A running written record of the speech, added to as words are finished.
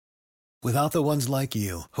Without the ones like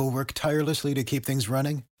you, who work tirelessly to keep things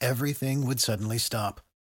running, everything would suddenly stop.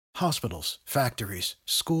 Hospitals, factories,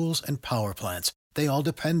 schools, and power plants, they all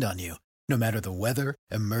depend on you. No matter the weather,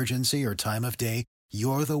 emergency, or time of day,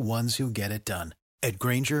 you're the ones who get it done. At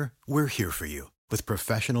Grainger, we're here for you with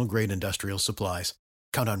professional-grade industrial supplies.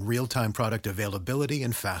 Count on real-time product availability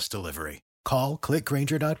and fast delivery. Call, click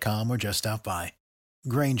Grainger.com, or just stop by.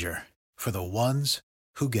 Grainger, for the ones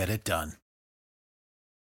who get it done.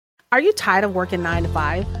 Are you tired of working 9 to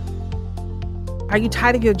 5? Are you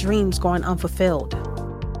tired of your dreams going unfulfilled?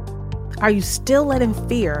 Are you still letting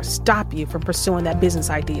fear stop you from pursuing that business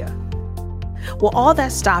idea? Well, all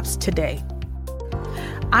that stops today.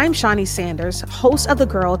 I'm Shawnee Sanders, host of the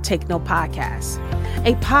Girl Take Note podcast,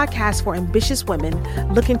 a podcast for ambitious women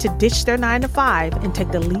looking to ditch their 9 to 5 and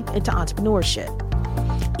take the leap into entrepreneurship.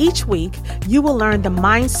 Each week, you will learn the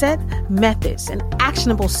mindset, methods, and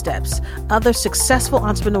actionable steps other successful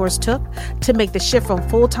entrepreneurs took to make the shift from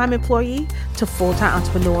full-time employee to full-time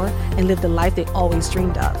entrepreneur and live the life they always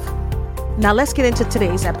dreamed of. Now let's get into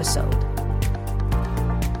today's episode.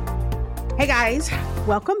 Hey guys,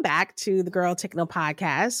 welcome back to the Girl Take Note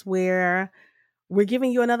podcast, where we're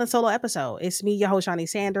giving you another solo episode. It's me, your host, Shawnee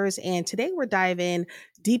Sanders, and today we're diving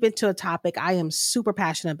deep into a topic I am super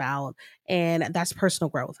passionate about, and that's personal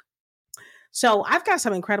growth. So I've got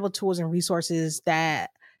some incredible tools and resources that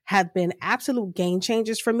have been absolute game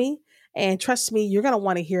changers for me. And trust me, you're going to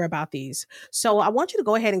want to hear about these. So I want you to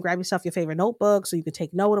go ahead and grab yourself your favorite notebook so you can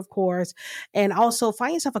take note, of course, and also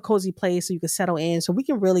find yourself a cozy place so you can settle in so we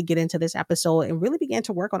can really get into this episode and really begin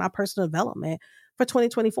to work on our personal development for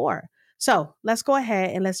 2024. So let's go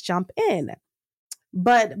ahead and let's jump in.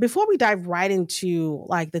 But before we dive right into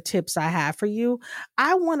like the tips I have for you,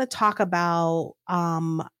 I want to talk about,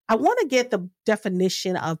 I want to get the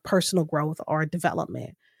definition of personal growth or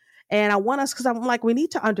development. And I want us, because I'm like, we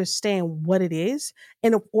need to understand what it is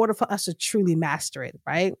in order for us to truly master it,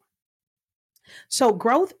 right? So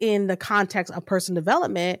growth in the context of personal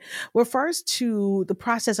development refers to the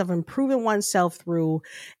process of improving oneself through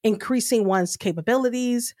increasing one's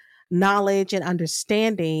capabilities, knowledge, and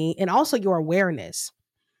understanding, and also your awareness.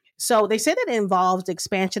 So they say that it involves the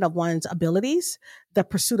expansion of one's abilities, the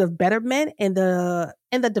pursuit of betterment, and the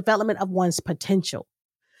development of one's potential.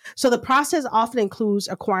 So the process often includes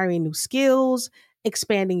acquiring new skills,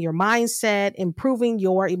 expanding your mindset, improving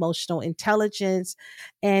your emotional intelligence,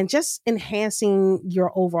 and just enhancing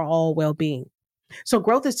your overall well-being. So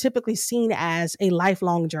growth is typically seen as a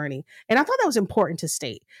lifelong journey. And I thought that was important to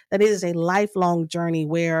state that it is a lifelong journey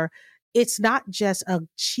where it's not just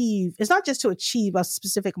to achieve a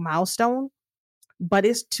specific milestone, but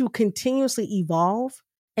it's to continuously evolve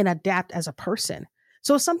and adapt as a person.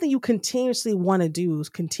 So it's something you continuously want to do,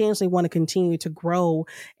 continuously want to continue to grow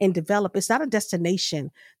and develop. It's not a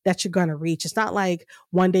destination that you're going to reach. It's not like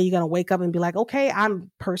one day you're going to wake up and be like, okay,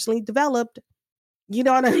 I'm personally developed. You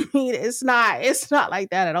know what I mean? It's not like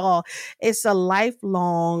that at all. It's a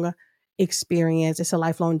lifelong experience. It's a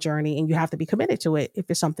lifelong journey, and you have to be committed to it if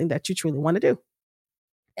it's something that you truly want to do.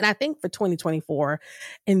 And I think for 2024,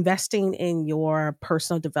 investing in your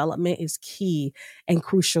personal development is key and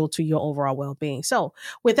crucial to your overall well-being. So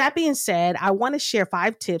with that being said, I want to share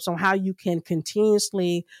 5 tips on how you can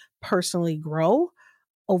continuously personally grow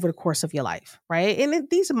over the course of your life, right? And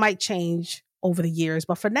these might change over the years,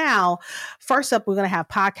 but for now, first up, we're going to have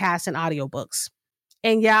podcasts and audiobooks.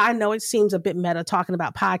 And yeah, I know it seems a bit meta talking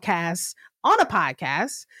about podcasts on a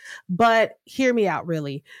podcast, but hear me out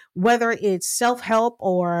really. Whether it's self-help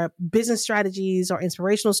or business strategies or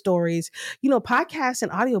inspirational stories, podcasts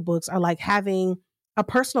and audiobooks are like having a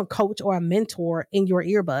personal coach or a mentor in your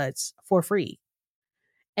earbuds for free.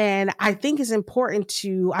 And I think it's important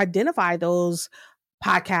to identify those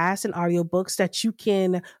podcasts and audiobooks that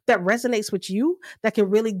resonates with you, that can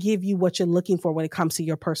really give you what you're looking for when it comes to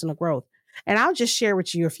your personal growth. And I'll just share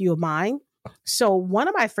with you a few of mine. So one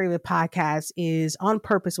of my favorite podcasts is On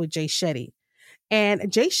Purpose with Jay Shetty.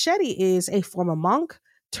 And Jay Shetty is a former monk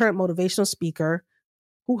turned motivational speaker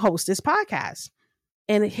who hosts this podcast.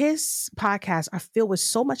 And his podcasts are filled with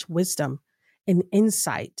so much wisdom and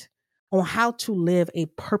insight on how to live a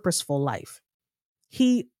purposeful life.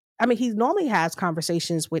 He normally has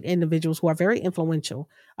conversations with individuals who are very influential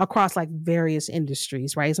across like various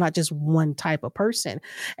industries, right? It's not just one type of person.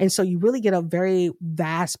 And so you really get a very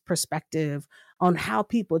vast perspective on how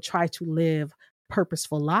people try to live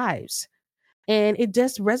purposeful lives. And it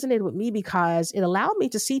just resonated with me because it allowed me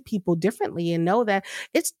to see people differently and know that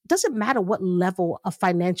it doesn't matter what level of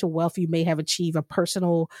financial wealth you may have achieved, or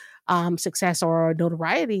personal success or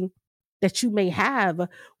notoriety. that you may have,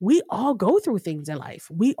 we all go through things in life.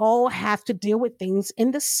 We all have to deal with things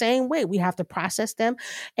in the same way. We have to process them,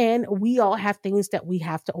 and we all have things that we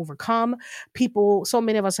have to overcome. People, so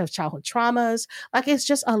many of us have childhood traumas. Like, it's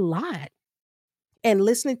just a lot. And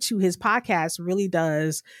listening to his podcast really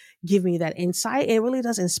does give me that insight. It really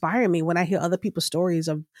does inspire me when I hear other people's stories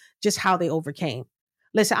of just how they overcame.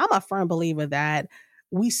 Listen, I'm a firm believer that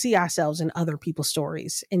we see ourselves in other people's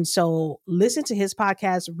stories. And so listening to his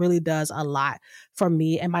podcast really does a lot for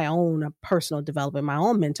me and my own personal development, my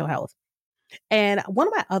own mental health. And one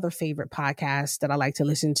of my other favorite podcasts that I like to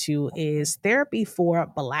listen to is Therapy for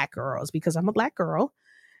Black Girls, because I'm a Black girl.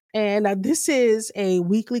 And this is a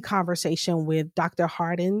weekly conversation with Dr.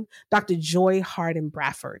 Joy Harden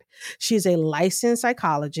Bradford. She's a licensed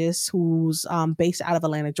psychologist who's based out of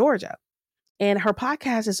Atlanta, Georgia. And her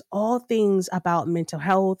podcast is all things about mental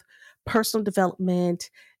health, personal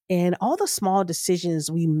development, and all the small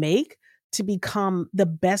decisions we make to become the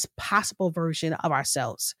best possible version of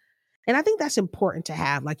ourselves. And I think that's important to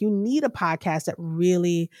have. Like, you need a podcast that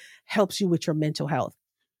really helps you with your mental health.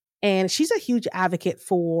 And she's a huge advocate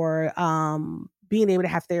for being able to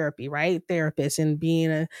have therapy, right? Therapists, and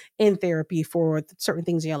being in therapy for certain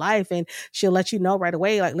things in your life. And she'll let you know right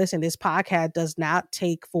away, like, listen, this podcast does not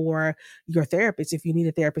take for your therapist. If you need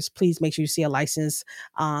a therapist, please make sure you see a licensed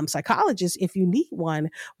psychologist if you need one,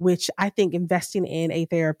 which I think investing in a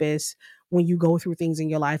therapist when you go through things in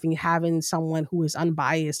your life and having someone who is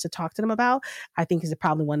unbiased to talk to them about, I think is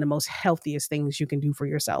probably one of the most healthiest things you can do for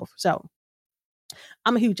yourself. So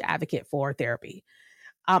I'm a huge advocate for therapy.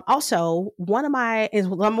 Also,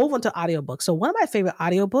 I'm moving to audiobooks. So one of my favorite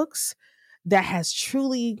audiobooks that has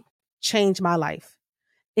truly changed my life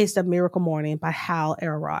is The Miracle Morning by Hal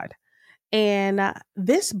Elrod. And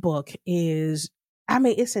this book it's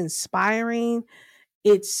inspiring,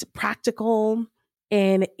 it's practical,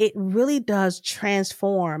 and it really does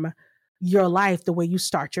transform your life the way you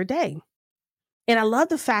start your day. And I love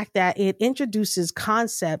the fact that it introduces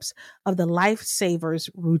concepts of the Lifesavers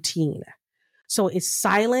routine. So it's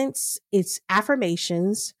silence, it's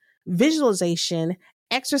affirmations, visualization,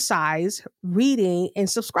 exercise, reading, and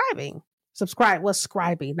subscribing.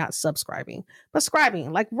 Scribing, not subscribing, but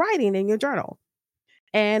scribing, like writing in your journal.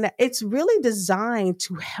 And it's really designed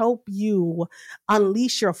to help you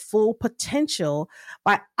unleash your full potential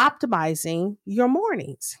by optimizing your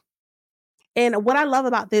mornings. And what I love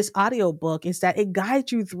about this audiobook is that it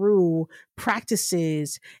guides you through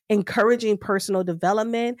practices, encouraging personal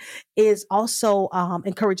development. It also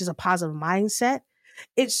encourages a positive mindset.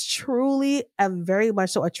 It's truly a very much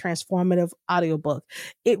so a transformative audiobook.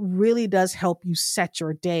 It really does help you set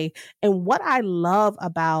your day. And what I love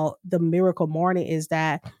about The Miracle Morning is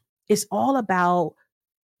that it's all about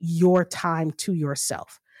your time to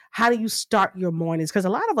yourself. How do you start your mornings? Because a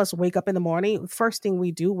lot of us wake up in the morning, first thing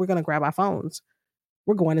we do, we're going to grab our phones.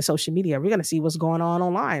 We're going to social media. We're going to see what's going on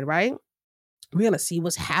online, right? We're going to see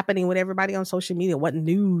what's happening with everybody on social media, what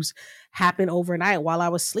news happened overnight while I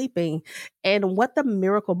was sleeping. And what The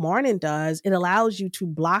Miracle Morning does, it allows you to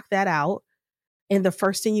block that out. And the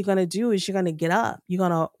first thing you're going to do is you're going to get up. You're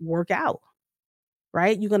going to work out,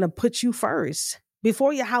 right? You're going to put you first.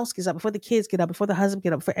 Before your house gets up, before the kids get up, before the husband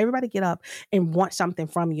get up, before everybody get up and want something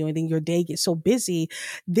from you, and then your day gets so busy,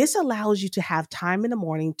 this allows you to have time in the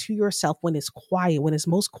morning to yourself when it's quiet, when it's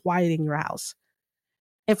most quiet in your house.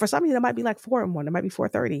 And for some of you, that might be like 4 in the morning, it might be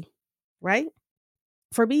 4:30, right?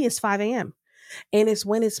 For me, it's 5 a.m. And it's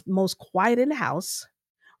when it's most quiet in the house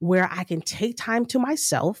where I can take time to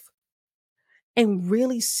myself and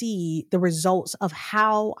really see the results of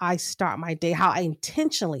how I start my day, how I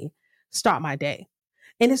intentionally start my day.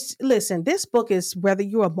 And listen, this book is, whether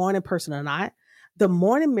you're a morning person or not, The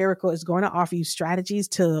Morning Miracle is going to offer you strategies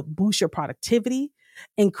to boost your productivity,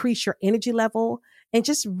 increase your energy level, and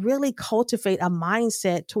just really cultivate a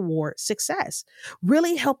mindset toward success,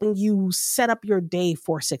 really helping you set up your day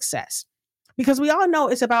for success. Because we all know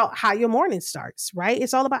it's about how your morning starts, right?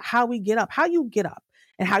 It's all about how we get up, how you get up.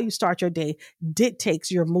 And how you start your day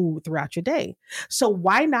dictates your mood throughout your day. So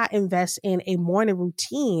why not invest in a morning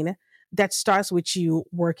routine that starts with you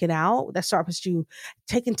working out, that starts with you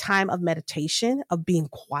taking time of meditation, of being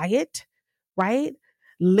quiet, right?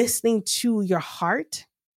 Listening to your heart.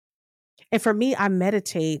 And for me, I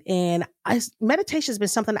meditate, and meditation has been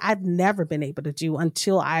something I've never been able to do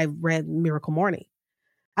until I read Miracle Morning.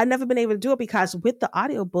 I've never been able to do it because with the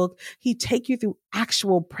audiobook, he take you through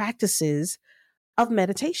actual practices of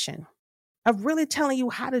meditation, of really telling you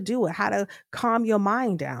how to do it, how to calm your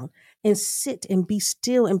mind down and sit and be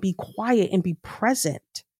still and be quiet and be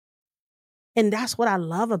present. And that's what I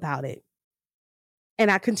love about it. And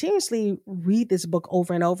I continuously read this book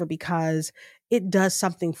over and over because it does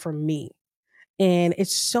something for me. And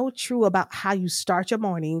it's so true about how you start your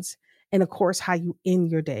mornings and, of course, how you end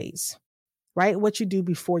your days, right? What you do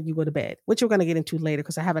before you go to bed, which we're going to get into later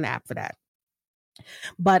because I have an app for that.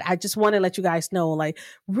 But I just want to let you guys know, like,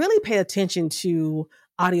 really pay attention to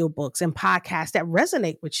audiobooks and podcasts that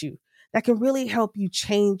resonate with you, that can really help you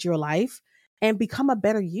change your life and become a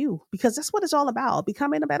better you, because that's what it's all about,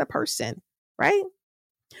 becoming a better person, right?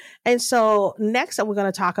 And so next up, we're going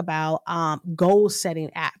to talk about goal setting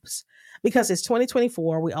apps, because it's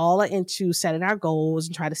 2024. We all are into setting our goals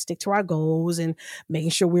and try to stick to our goals and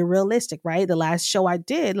making sure we're realistic, right? The last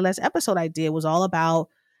episode I did was all about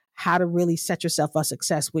how to really set yourself up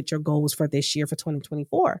success with your goals for this year, for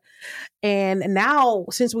 2024. And now,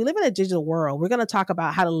 since we live in a digital world, we're going to talk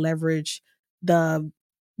about how to leverage the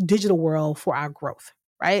digital world for our growth,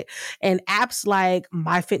 right? And apps like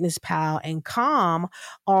MyFitnessPal and Calm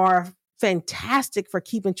are fantastic for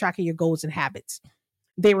keeping track of your goals and habits.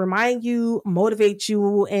 They remind you, motivate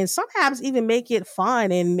you, and some apps even make it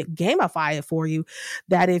fun and gamify it for you,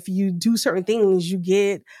 that if you do certain things, you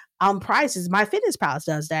get prizes. MyFitnessPal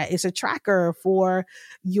does that. It's a tracker for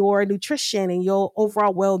your nutrition and your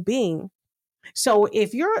overall well-being. So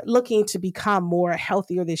if you're looking to become more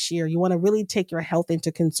healthier this year, you want to really take your health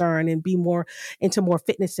into concern and be more into more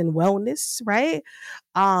fitness and wellness, right?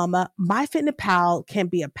 MyFitnessPal can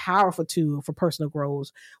be a powerful tool for personal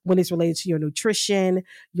growth when it's related to your nutrition,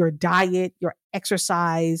 your diet, your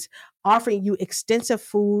exercise, offering you extensive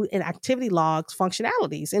food and activity logs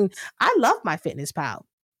functionalities. And I love MyFitnessPal.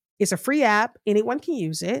 It's a free app. Anyone can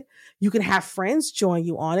use it. You can have friends join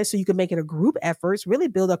you on it, so you can make it a group effort, really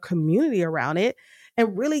build a community around it,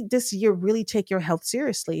 and really this year, really take your health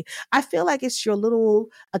seriously. I feel like it's your little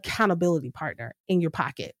accountability partner in your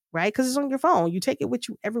pocket, right? Because it's on your phone. You take it with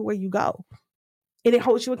you everywhere you go, and it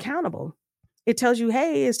holds you accountable. It tells you,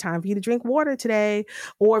 hey, it's time for you to drink water today.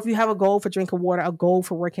 Or if you have a goal for drinking water, a goal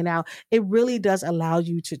for working out, it really does allow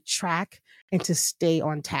you to track and to stay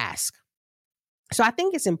on task. So I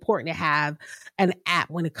think it's important to have an app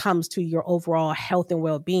when it comes to your overall health and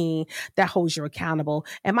well-being that holds you accountable.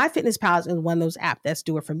 And MyFitnessPal is one of those apps that's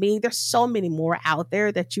doing it for me. There's so many more out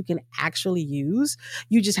there that you can actually use.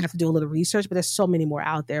 You just have to do a little research, but there's so many more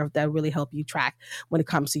out there that really help you track when it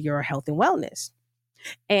comes to your health and wellness.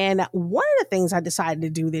 And one of the things I decided to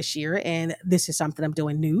do this year, and this is something I'm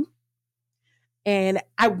doing new, and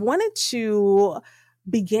I wanted to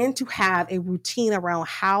begin to have a routine around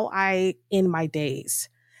how I end my days,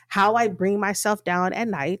 how I bring myself down at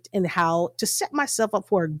night, and how to set myself up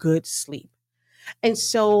for a good sleep. And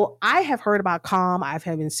so I have heard about Calm. I've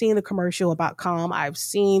been seeing the commercial about Calm. I've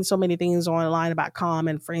seen so many things online about Calm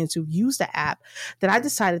and friends who've used the app that I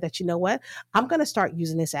decided that, you know what, I'm going to start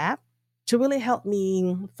using this app to really help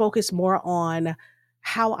me focus more on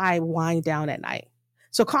how I wind down at night.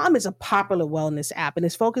 So Calm is a popular wellness app, and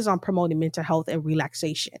it's focused on promoting mental health and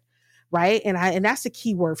relaxation, right? And that's the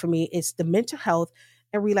key word for me. It's the mental health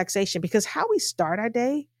and relaxation, because how we start our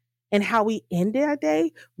day and how we end our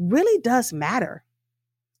day really does matter.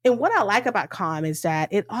 And what I like about Calm is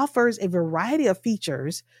that it offers a variety of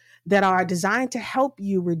features that are designed to help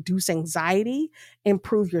you reduce anxiety,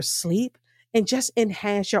 improve your sleep, and just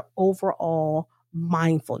enhance your overall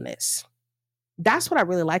mindfulness. That's what I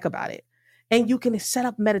really like about it. And you can set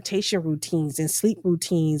up meditation routines and sleep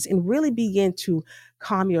routines and really begin to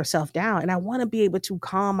calm yourself down. And I want to be able to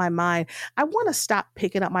calm my mind. I want to stop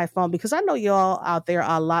picking up my phone, because I know y'all out there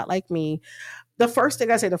are a lot like me. The first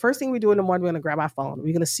thing we do in the morning, we're going to grab our phone.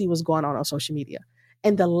 We're going to see what's going on social media.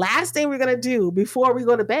 And the last thing we're going to do before we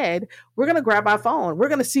go to bed, we're going to grab our phone. We're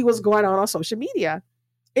going to see what's going on social media.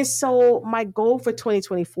 And so my goal for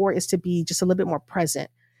 2024 is to be just a little bit more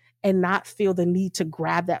present and not feel the need to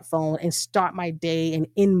grab that phone and start my day and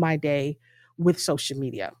end my day with social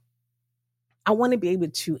media. I want to be able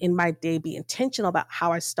to, in my day, be intentional about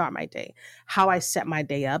how I start my day, how I set my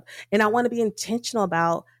day up, and I want to be intentional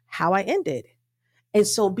about how I end it. And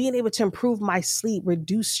so being able to improve my sleep,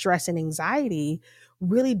 reduce stress and anxiety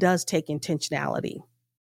really does take intentionality.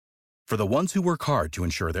 For the ones who work hard to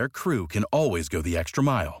ensure their crew can always go the extra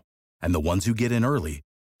mile, and the ones who get in early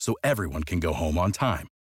so everyone can go home on time,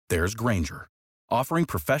 there's Grainger, offering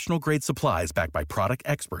professional-grade supplies backed by product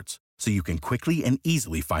experts so you can quickly and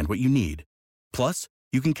easily find what you need. Plus,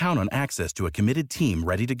 you can count on access to a committed team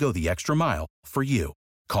ready to go the extra mile for you.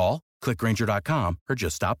 Call, click Grainger.com, or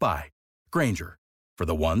just stop by. Grainger, for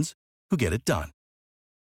the ones who get it done.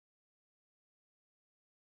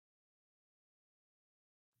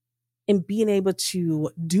 and being able to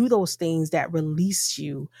do those things that release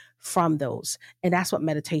you from those. And that's what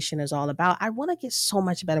meditation is all about. I want to get so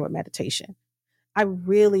much better with meditation. I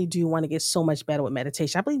really do want to get so much better with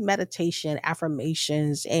meditation. I believe meditation,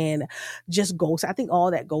 affirmations, and just goals. I think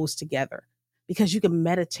all that goes together because you can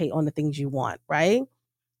meditate on the things you want, right?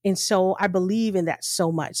 And so I believe in that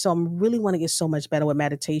so much. So I'm really want to get so much better with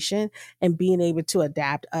meditation, and being able to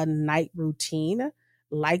adapt a night routine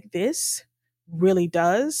like this really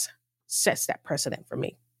does sets that precedent for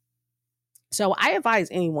me. So I advise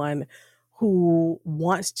anyone who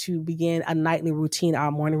wants to begin a nightly routine or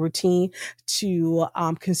a morning routine to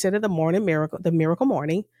consider the Miracle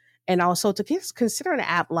Morning, and also to consider an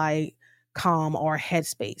app like Calm or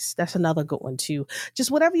Headspace. That's another good one too.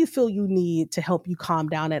 Just whatever you feel you need to help you calm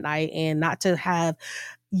down at night and not to have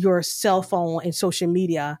your cell phone and social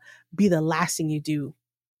media be the last thing you do.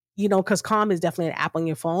 Because Calm is definitely an app on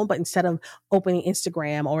your phone, but instead of opening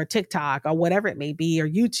Instagram or TikTok or whatever it may be, or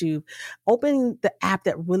YouTube, open the app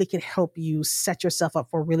that really can help you set yourself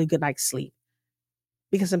up for a really good night's sleep.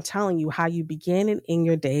 Because I'm telling you, how you begin and end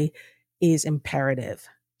your day is imperative.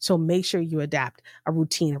 So make sure you adapt a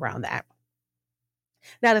routine around that.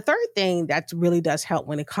 Now, the third thing that really does help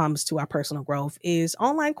when it comes to our personal growth is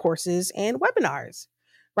online courses and webinars.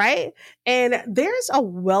 Right? And there's a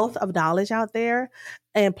wealth of knowledge out there,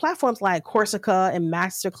 and platforms like Coursera and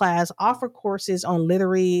Masterclass offer courses on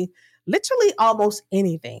literally almost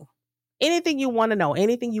anything you want to know,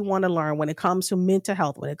 anything you want to learn when it comes to mental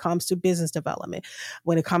health, when it comes to business development,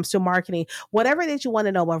 when it comes to marketing, whatever it is you want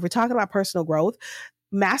to know. But if we're talking about personal growth,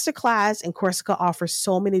 Masterclass and Coursera offer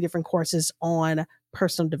so many different courses on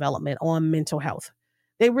personal development, on mental health.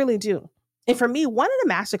 They really do. And for me, one of the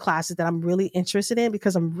master classes that I'm really interested in,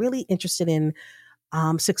 because I'm really interested in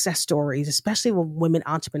success stories, especially with women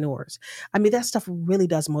entrepreneurs. I mean, that stuff really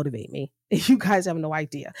does motivate me. You guys have no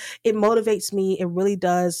idea. It motivates me. It really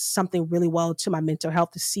does something really well to my mental health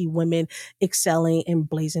to see women excelling and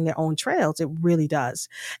blazing their own trails. It really does.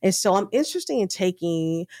 And so I'm interested in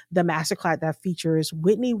taking the masterclass that features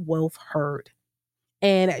Whitney Wolfe Herd.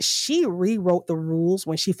 And she rewrote the rules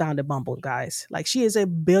when she founded Bumble, guys. Like, she is a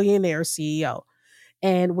billionaire CEO.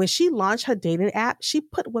 And when she launched her dating app, she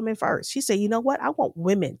put women first. She said, you know what? I want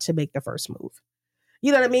women to make the first move.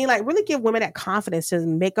 You know what I mean? Like, really give women that confidence to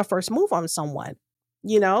make a first move on someone,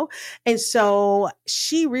 And so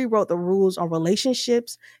she rewrote the rules on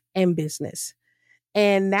relationships and business.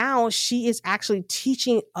 And now she is actually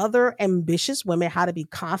teaching other ambitious women how to be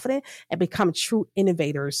confident and become true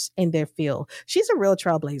innovators in their field. She's a real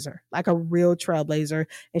trailblazer, like a real trailblazer.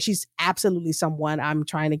 And she's absolutely someone I'm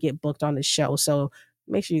trying to get booked on the show. So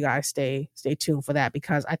make sure you guys stay tuned for that,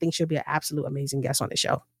 because I think she'll be an absolute amazing guest on the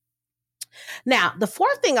show. Now, the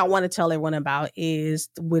fourth thing I want to tell everyone about is,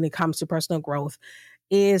 when it comes to personal growth,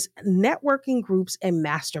 is networking groups and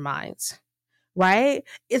masterminds. Right?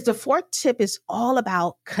 The fourth tip is all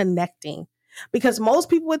about connecting, because most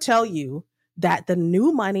people would tell you that the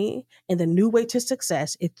new money and the new way to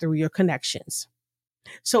success is through your connections.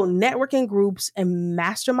 So networking groups and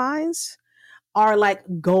masterminds are like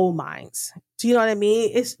gold mines. Do you know what I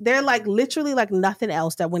mean? They're like literally like nothing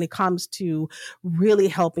else that when it comes to really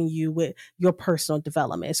helping you with your personal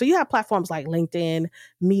development. So you have platforms like LinkedIn,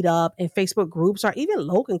 Meetup, and Facebook groups, or even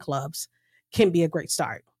Logan clubs can be a great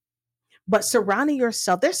start. But surrounding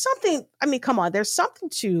yourself, there's something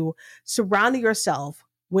to surrounding yourself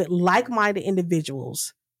with like-minded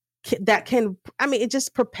individuals that can, it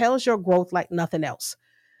just propels your growth like nothing else,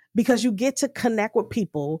 because you get to connect with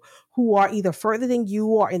people who are either further than you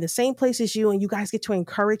or in the same place as you, and you guys get to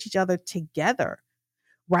encourage each other together,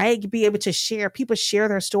 right? Be able to share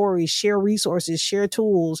their stories, share resources, share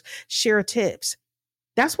tools, share tips.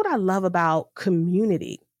 That's what I love about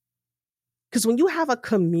community. Because when you have a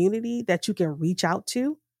community that you can reach out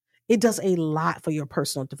to, it does a lot for your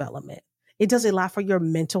personal development. It does a lot for your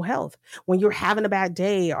mental health. When you're having a bad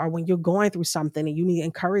day, or when you're going through something and you need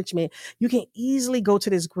encouragement, you can easily go to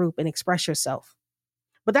this group and express yourself.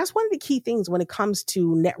 But that's one of the key things when it comes to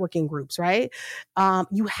networking groups, right?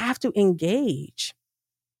 You have to engage.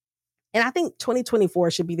 And I think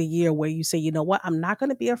 2024 should be the year where you say, you know what? I'm not going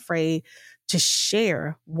to be afraid to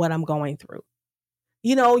share what I'm going through.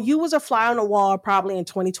 You was a fly on the wall probably in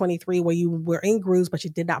 2023 where you were in groups, but you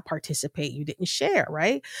did not participate. You didn't share,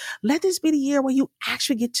 right? Let this be the year where you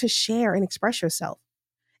actually get to share and express yourself,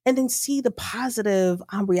 and then see the positive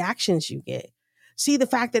reactions you get. See the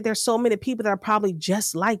fact that there's so many people that are probably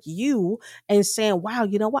just like you and saying, wow,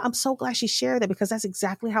 you know what? I'm so glad she shared that, because that's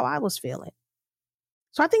exactly how I was feeling.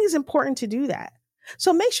 So I think it's important to do that.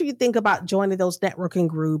 So make sure you think about joining those networking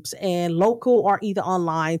groups and local or either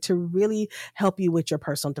online to really help you with your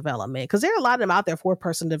personal development. Because there are a lot of them out there for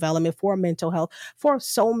personal development, for mental health, for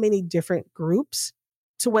so many different groups.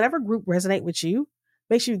 So whatever group resonate with you,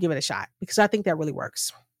 make sure you give it a shot because I think that really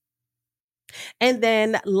works. And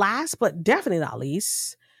then last but definitely not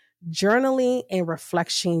least, journaling and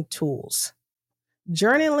reflection tools.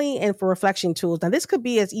 Journaling and for reflection tools. Now, this could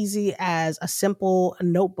be as easy as a simple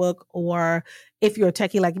notebook, or if you're a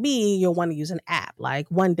techie like me, you'll want to use an app like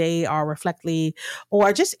One Day or Reflectly,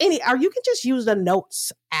 or just or you can just use the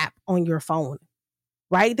Notes app on your phone,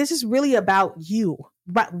 right? This is really about you.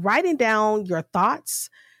 But writing down your thoughts,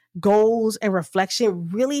 goals, and reflection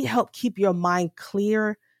really help keep your mind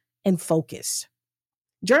clear and focused.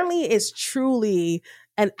 Journaling is truly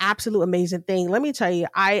an absolute amazing thing. Let me tell you,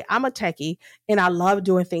 I'm a techie and I love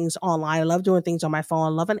doing things online. I love doing things on my phone. I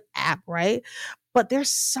love an app, right? But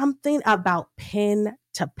there's something about pen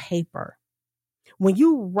to paper. When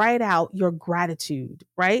you write out your gratitude,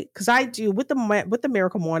 right? Because I do with the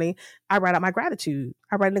Miracle Morning, I write out my gratitude.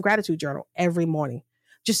 I write in the gratitude journal every morning,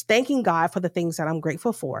 just thanking God for the things that I'm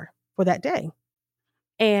grateful for that day.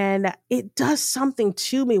 And it does something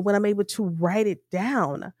to me when I'm able to write it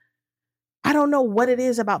down. I don't know what it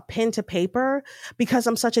is about pen to paper because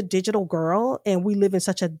I'm such a digital girl and we live in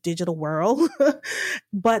such a digital world.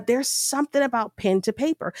 But there's something about pen to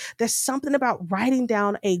paper. There's something about writing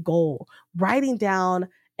down a goal, writing down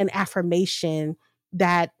an affirmation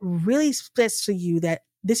that really says to you that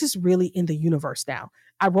this is really in the universe now.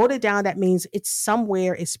 I wrote it down. That means it's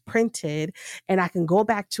somewhere, it's printed, and I can go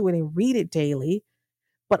back to it and read it daily.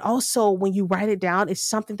 But also when you write it down, it's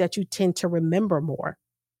something that you tend to remember more,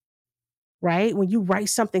 right? When you write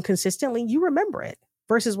something consistently, you remember it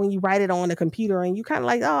versus when you write it on a computer and you kind of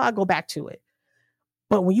like, oh, I'll go back to it.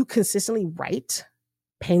 But when you consistently write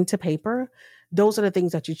pen to paper, those are the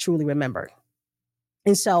things that you truly remember.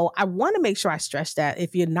 And so I want to make sure I stress that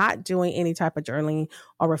if you're not doing any type of journaling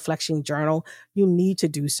or reflection journal, you need to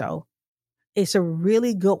do so. It's a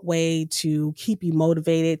really good way to keep you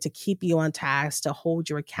motivated, to keep you on task, to hold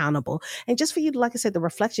you accountable. And just for you, like I said, the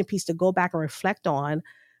reflection piece to go back and reflect on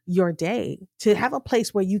your day, to have a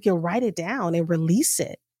place where you can write it down and release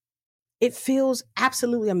it. It feels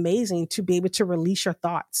absolutely amazing to be able to release your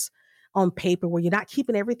thoughts on paper where you're not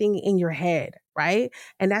keeping everything in your head, right?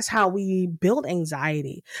 And that's how we build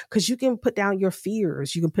anxiety because you can put down your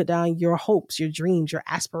fears, you can put down your hopes, your dreams, your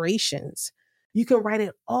aspirations. You can write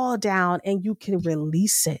it all down and you can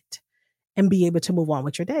release it and be able to move on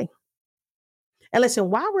with your day. And listen,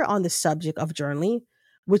 while we're on the subject of journaling,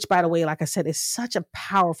 which by the way, like I said, is such a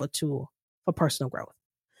powerful tool for personal growth,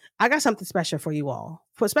 I got something special for you all,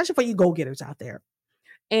 especially for you go-getters out there.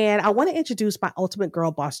 And I want to introduce my Ultimate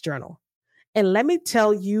Girl Boss Journal. And let me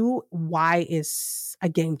tell you why it's a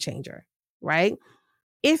game changer, right?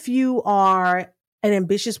 If you are an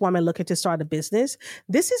ambitious woman looking to start a business,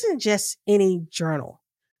 this isn't just any journal,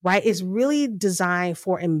 right? It's really designed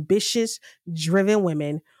for ambitious, driven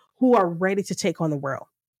women who are ready to take on the world.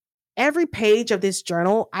 Every page of this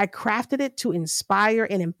journal, I crafted it to inspire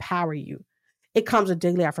and empower you. It comes with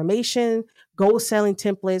daily affirmation, goal selling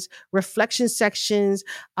templates, reflection sections.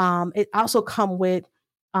 It also comes with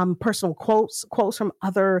personal quotes from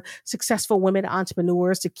other successful women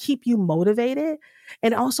entrepreneurs to keep you motivated.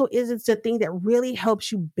 And also it's the thing that really helps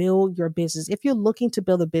you build your business. If you're looking to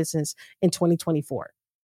build a business in 2024,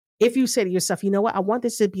 if you say to yourself, you know what, I want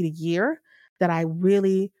this to be the year that I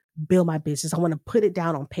really build my business. I want to put it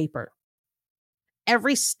down on paper.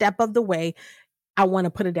 Every step of the way, I want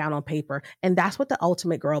to put it down on paper. And that's what the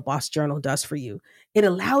Ultimate Girl Boss Journal does for you. It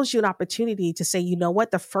allows you an opportunity to say, you know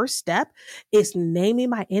what? The first step is naming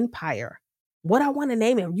my empire. What I want to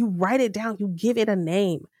name it. You write it down. You give it a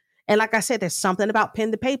name. And like I said, there's something about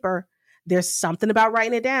pen to paper. There's something about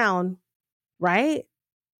writing it down, right?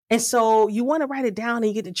 And so you want to write it down and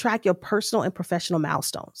you get to track your personal and professional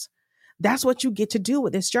milestones. That's what you get to do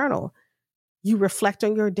with this journal. You reflect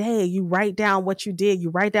on your day. You write down what you did.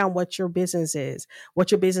 You write down what your business is,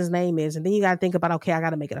 what your business name is. And then you got to think about, okay, I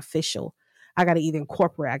got to make it official. I got to either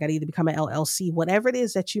incorporate, I got to either become an LLC, whatever it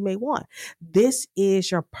is that you may want. This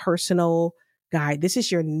is your personal guide. This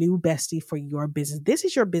is your new bestie for your business. This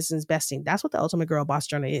is your business bestie. That's what the Ultimate Girl Boss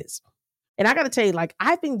Journal is. And I got to tell you, like,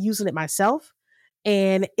 I've been using it myself,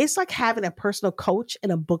 and it's like having a personal coach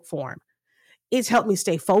in a book form. It's helped me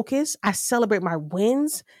stay focused. I celebrate my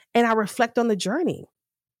wins and I reflect on the journey.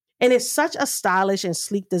 And it's such a stylish and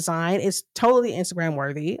sleek design. It's totally Instagram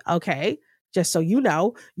worthy. Okay. Just so you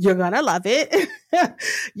know, you're going to love it.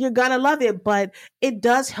 You're going to love it, but it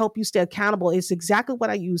does help you stay accountable. It's exactly what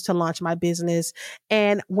I use to launch my business.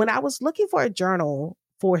 And when I was looking for a journal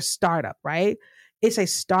for a startup, right? It's a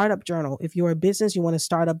startup journal. If you're a business, you want to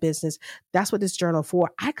start a business, that's what this journal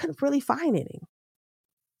for. I couldn't really find any.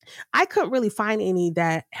 I couldn't really find any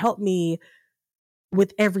that helped me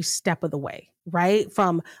with every step of the way, right?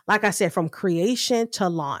 From, like I said, from creation to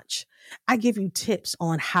launch. I give you tips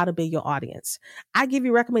on how to build your audience. I give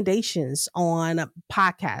you recommendations on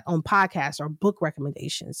podcasts or book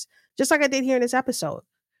recommendations, just like I did here in this episode,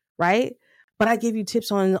 right? But I give you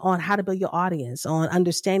tips on how to build your audience, on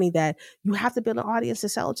understanding that you have to build an audience to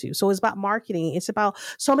sell to. So it's about marketing. It's about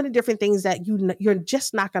so many different things that you're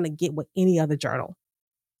just not going to get with any other journal.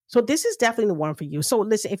 So this is definitely the one for you. So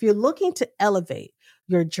listen, if you're looking to elevate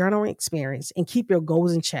your journaling experience and keep your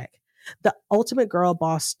goals in check, the Ultimate Girl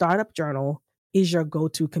Boss Startup Journal is your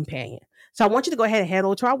go-to companion. So I want you to go ahead and head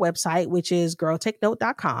over to our website, which is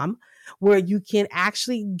girltakenote.com, where you can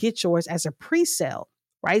actually get yours as a pre-sale,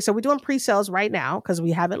 right? So we're doing pre-sales right now because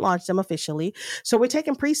we haven't launched them officially. So we're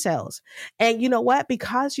taking pre-sales. And you know what?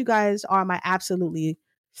 Because you guys are my absolutely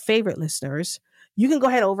favorite listeners, you can go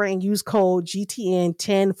ahead over and use code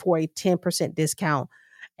GTN10 for a 10% discount.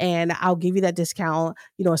 And I'll give you that discount.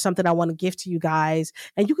 You know, it's something I want to give to you guys.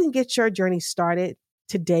 And you can get your journey started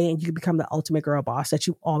today and you can become the ultimate girl boss that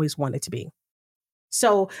you always wanted to be.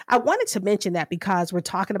 So I wanted to mention that because we're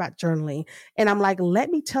talking about journaling. And I'm like, let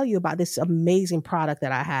me tell you about this amazing product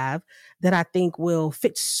that I have that I think will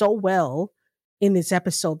fit so well in this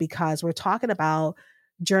episode, because we're talking about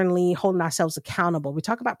journaling, holding ourselves accountable. We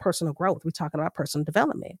talk about personal growth. We're talking about personal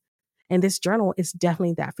development. And this journal is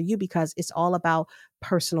definitely that for you because it's all about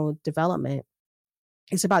personal development.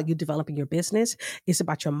 It's about you developing your business. It's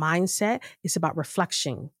about your mindset. It's about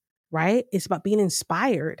reflection, right? It's about being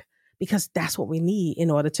inspired because that's what we need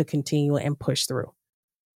in order to continue and push through.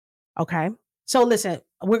 Okay. So listen,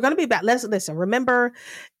 we're going to be back. Let's listen. Remember,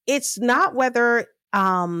 it's not whether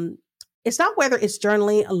it's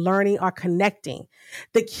journaling, learning, or connecting.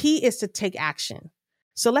 The key is to take action.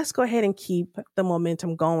 So let's go ahead and keep the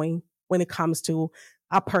momentum going when it comes to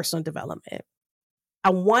our personal development. I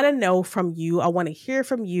want to know from you. I want to hear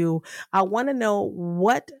from you. I want to know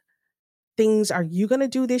what things are you going to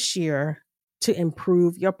do this year to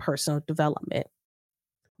improve your personal development?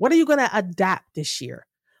 What are you going to adapt this year?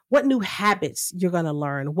 What new habits you're going to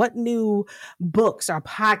learn? What new books or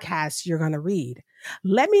podcasts you're going to read?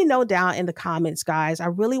 Let me know down in the comments, guys. I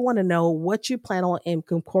really want to know what you plan on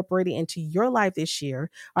incorporating into your life this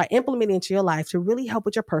year or implementing into your life to really help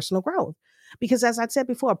with your personal growth. Because as I said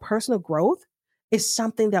before, personal growth is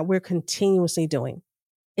something that we're continuously doing.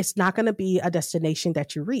 It's not going to be a destination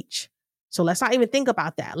that you reach. So let's not even think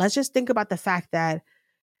about that. Let's just think about the fact that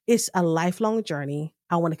it's a lifelong journey.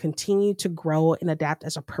 I want to continue to grow and adapt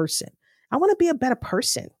as a person. I want to be a better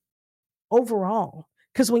person overall.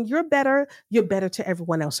 Because when you're better to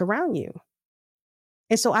everyone else around you.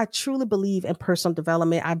 And so I truly believe in personal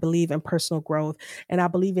development. I believe in personal growth. And I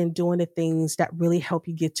believe in doing the things that really help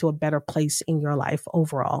you get to a better place in your life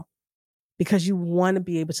overall. Because you want to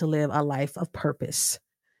be able to live a life of purpose.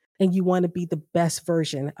 And you want to be the best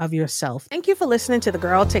version of yourself. Thank you for listening to the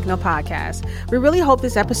Girl Techno Podcast. We really hope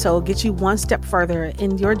this episode gets you one step further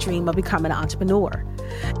in your dream of becoming an entrepreneur.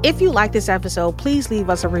 If you like this episode, please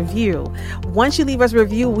leave us a review. Once you leave us a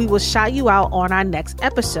review, we will shout you out on our next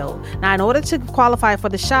episode. Now, in order to qualify for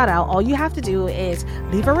the shout out, all you have to do is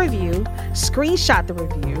leave a review, screenshot the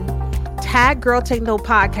review, tag Girl Techno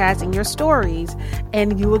Podcast in your stories,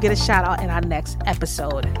 and you will get a shout out in our next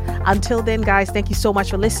episode. Until then, guys, thank you so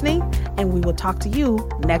much for listening, and we will talk to you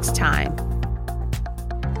next time.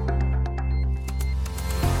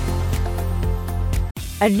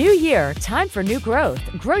 A new year, time for new growth.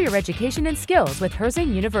 Grow your education and skills with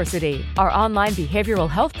Herzing University. Our online behavioral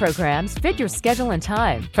health programs fit your schedule and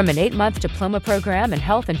time. From an 8-month diploma program in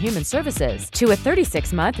health and human services to a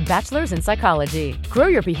 36-month bachelor's in psychology. Grow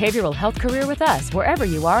your behavioral health career with us wherever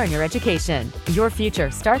you are in your education. Your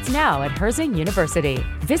future starts now at Herzing University.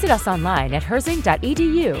 Visit us online at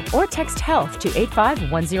herzing.edu or text health to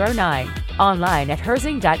 85109. Online at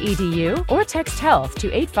herzing.edu or text health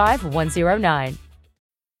to 85109.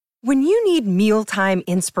 When you need mealtime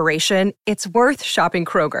inspiration, it's worth shopping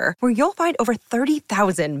Kroger, where you'll find over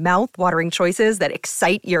 30,000 mouth-watering choices that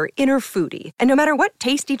excite your inner foodie. And no matter what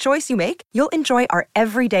tasty choice you make, you'll enjoy our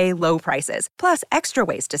everyday low prices, plus extra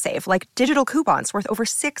ways to save, like digital coupons worth over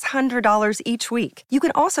 $600 each week. You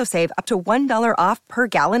can also save up to $1 off per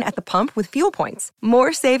gallon at the pump with fuel points.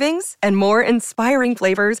 More savings and more inspiring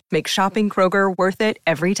flavors make shopping Kroger worth it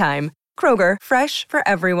every time. Kroger, fresh for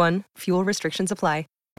everyone. Fuel restrictions apply.